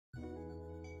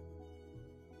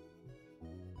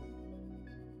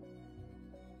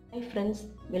Hi friends,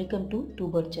 welcome to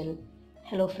Tuber channel.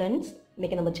 Hello friends,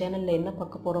 இன்னைக்கு நம்ம சேனல்ல என்ன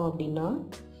பார்க்க போறோம் அப்படினா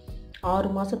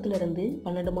 6 மாசத்துல இருந்து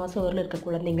 12 மாசம் வரையில இருக்க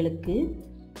குழந்தைகளுக்கு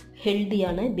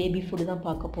ஹெல்தியான பேபி ஃபுட் தான்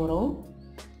பார்க்க போறோம்.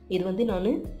 இது வந்து நான்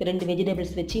ரெண்டு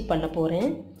வெஜிடபிள்ஸ் வச்சு பண்ண போறேன்.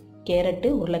 கேரட்,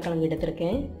 உருளைக்கிழங்கு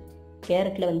எடுத்துர்க்கேன்.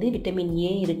 கேரட்ல வந்து விட்டமின்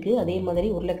A இருக்கு. அதே மாதிரி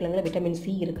உருளைக்கிழங்குல விட்டமின்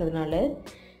C இருக்கிறதுனால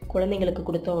குழந்தைகளுக்கு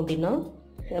கொடுத்தோம் அப்படினா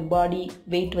பாடி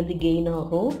weight வந்து gain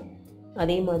ஆகும்.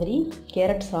 அதே மாதிரி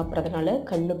கேரட் சாப்பிட்றதுனால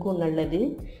கண்ணுக்கும் நல்லது,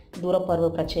 தூரப்பார்வை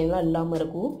பிரச்சனைலாம் இல்லாமல்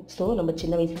இருக்கும். ஸோ நம்ம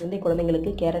சின்ன வயசுலேருந்தே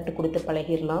குழந்தைங்களுக்கு கேரட் கொடுத்து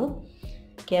பழகிடலாம்.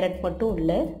 கேரட் மட்டும்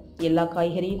இல்லை, எல்லா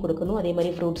காய்கறியும் கொடுக்கணும், அதே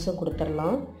மாதிரி ஃப்ரூட்ஸும்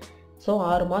கொடுத்துடலாம். ஸோ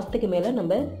 6 மாதத்துக்கு மேலே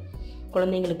நம்ம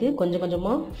குழந்தைங்களுக்கு கொஞ்சம்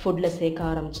கொஞ்சமாக ஃபுட்டில்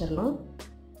சேர்க்க ஆரம்பிச்சிடலாம்.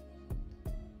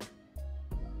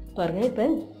 பாருங்கள், இப்போ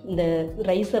இந்த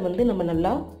ரைஸை வந்து நம்ம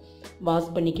நல்லா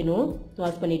வாஷ் பண்ணிக்கணும்.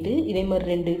 வாஷ் பண்ணிவிட்டு இதே மாதிரி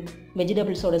ரெண்டு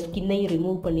வெஜிடபிள்ஸோட ஸ்கின்னையும்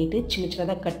ரிமூவ் பண்ணிவிட்டு சின்ன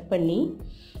சின்னதாக கட் பண்ணி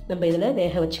நம்ம இதில்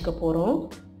வேக வச்சுக்க போகிறோம்.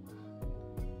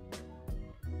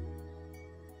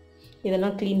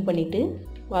 இதெல்லாம் க்ளீன் பண்ணிவிட்டு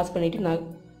வாஷ் பண்ணிவிட்டு நான்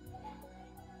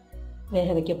வேக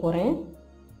வைக்க போகிறேன்.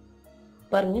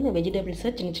 பாருங்கள், நான்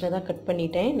வெஜிடபிள்ஸை சின்ன சின்னதாக கட்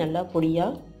பண்ணிட்டேன், நல்லா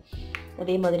பொடியாக.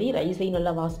 அதே மாதிரி ரைஸையும்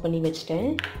நல்லா வாஷ் பண்ணி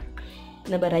வச்சிட்டேன்.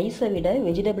 நம்ம ரைஸை விட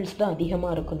வெஜிடபிள்ஸ் தான்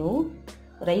அதிகமாக இருக்கணும்,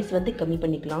 ரைஸ் வந்து கம்மி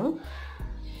பண்ணிக்கலாம்.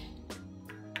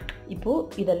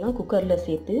 இப்போது இதெல்லாம் குக்கரில்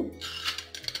சேர்த்து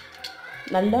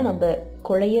நல்லா நம்ம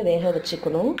குழைய வேக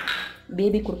வச்சுக்கணும்.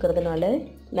 பேபி கொடுக்கறதுனால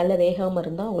நல்லா வேகாமல்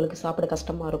இருந்தால் அவங்களுக்கு சாப்பிட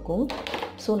கஷ்டமாக இருக்கும்.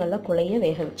 ஸோ நல்லா குழைய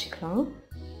வேக வச்சுக்கலாம்.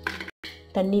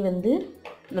 தண்ணி வந்து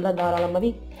நல்லா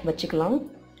தாராளமாகவே வச்சுக்கலாம்.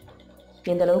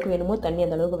 எந்த அளவுக்கு வேணுமோ தண்ணி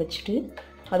அந்த அளவுக்கு வச்சுட்டு,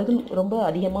 அதுக்கு ரொம்ப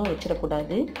அதிகமாக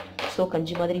வச்சிடக்கூடாது. ஸோ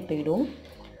கஞ்சி மாதிரி போயிடும்.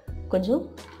 கொஞ்சம்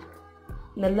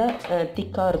நல்லா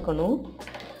திக்காக இருக்கணும்.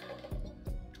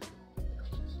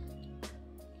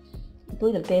 இப்போ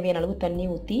இதில் தேவையான அளவு தண்ணி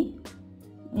ஊற்றி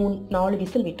 4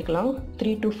 விசில் விட்டுக்கலாம்.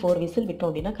 3 to 4 விசில் விட்டோம்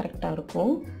அப்படின்னா கரெக்டாக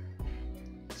இருக்கும்.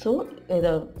 ஸோ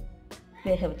இதை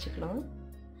வேக வச்சுக்கலாம்.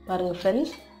 பாருங்கள்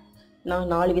ஃப்ரெண்ட்ஸ்,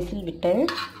 நான் 4 விசில் விட்டேன்,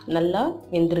 நல்லா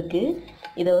வெந்திருக்கு.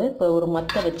 இதை இப்போ ஒரு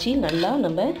மத்தை வச்சு நல்லா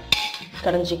நம்ம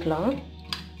கடைஞ்சிக்கலாம்.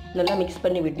 நல்லா மிக்ஸ்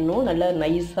பண்ணி விடணும், நல்லா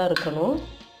நைஸாக இருக்கணும்.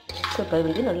 ஸோ இப்போ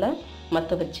வந்து நல்லா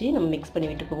மற்ற வச்சு நம்ம மிக்ஸ் பண்ணி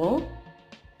விட்டுக்குவோம்.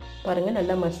 பாருங்கள்,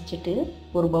 நல்லா மசிச்சுட்டு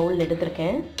ஒரு பவுல்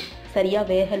எடுத்திருக்கேன். சரியாக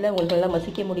வேகலை, உங்களுக்கு நல்லா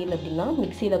மசிக்க முடியல அப்படின்னா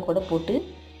மிக்சியில் கூட போட்டு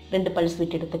 2 பல்ஸ்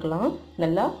விட்டு எடுத்துக்கலாம்.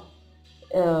 நல்லா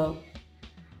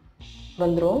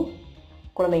வந்துடும்,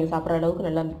 குழந்தைங்க சாப்பிட்ற அளவுக்கு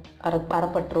நல்லா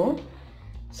அரைப்பட்டுரும்.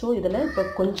 ஸோ இதில் இப்போ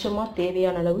கொஞ்சமாக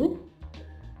தேவையான அளவு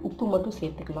உப்பு மட்டும்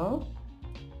சேர்த்துக்கலாம்.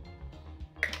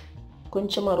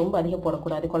 கொஞ்சமாக, ரொம்ப அதிகம்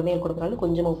போடக்கூடாது, குழந்தைங்களுக்கு கொடுக்குறனால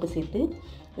கொஞ்சமாக உப்பு சேர்த்து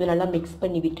இதை நல்லா மிக்ஸ்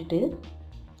பண்ணி விட்டுட்டு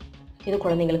இது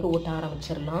குழந்தைங்களுக்கு ஊட்ட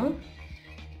ஆரம்பிச்சிடலாம்.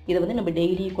 இதை வந்து நம்ம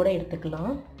டெய்லி கூட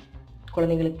எடுத்துக்கலாம்.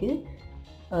 குழந்தைங்களுக்கு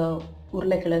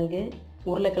உருளைக்கிழங்கு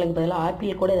பதிலாக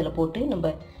ஆப்பிள் கூட இதில் போட்டு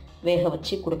நம்ம வேக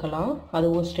வச்சு கொடுக்கலாம்,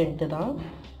 அதுவும் ஸ்ட்ரென்த்து தான்.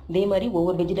 இதே மாதிரி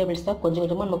ஒவ்வொரு வெஜிடபிள்ஸ் தான் கொஞ்சம்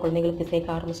கொஞ்சமாக நம்ம குழந்தைங்களுக்கு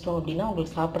சேர்க்க ஆரம்பிச்சிட்டோம் அப்படின்னா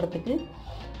அவங்களுக்கு சாப்பிட்றதுக்கு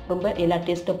ரொம்ப எல்லா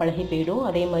டேஸ்ட்டும் பழகி போயிடும்.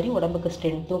 அதே மாதிரி உடம்புக்கு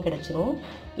ஸ்ட்ரென்த்தும் கிடச்சிரும்.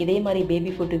 இதே மாதிரி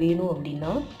பேபி ஃபுட்டு வேணும்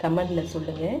அப்படின்னா கமெண்டில்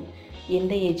சொல்லுங்கள்.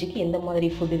 எந்த ஏஜுக்கு எந்த மாதிரி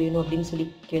ஃபுட்டு வேணும் அப்படின்னு சொல்லி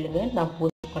கேளுங்க, நான்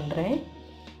போஸ்ட் பண்ணுறேன்.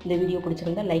 இந்த வீடியோ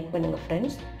பிடிச்சிருந்தா லைக் பண்ணுங்கள்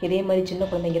ஃப்ரெண்ட்ஸ். இதே மாதிரி சின்ன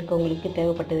குழந்தைங்க இருக்கவங்களுக்கு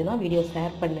தேவைப்பட்டதுன்னா வீடியோ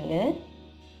ஷேர் பண்ணுங்கள்,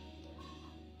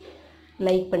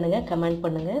 லைக் பண்ணுங்கள், கமெண்ட்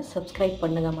பண்ணுங்கள், சப்ஸ்கிரைப்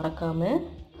பண்ணுங்கள் மறக்காமல்.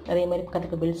 அதே மாதிரி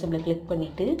பக்கத்துக்கு பெல் சிம்பிளை கிளிக்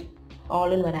பண்ணிவிட்டு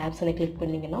ஆல்னு வர ஆப்ஷனை கிளிக்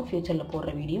பண்ணிங்கன்னா ஃப்யூச்சரில்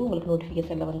போடுற வீடியோ உங்களுக்கு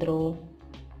நோட்டிஃபிகேஷனில் வந்துடும்.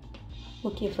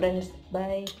 Okay friends,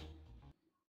 bye.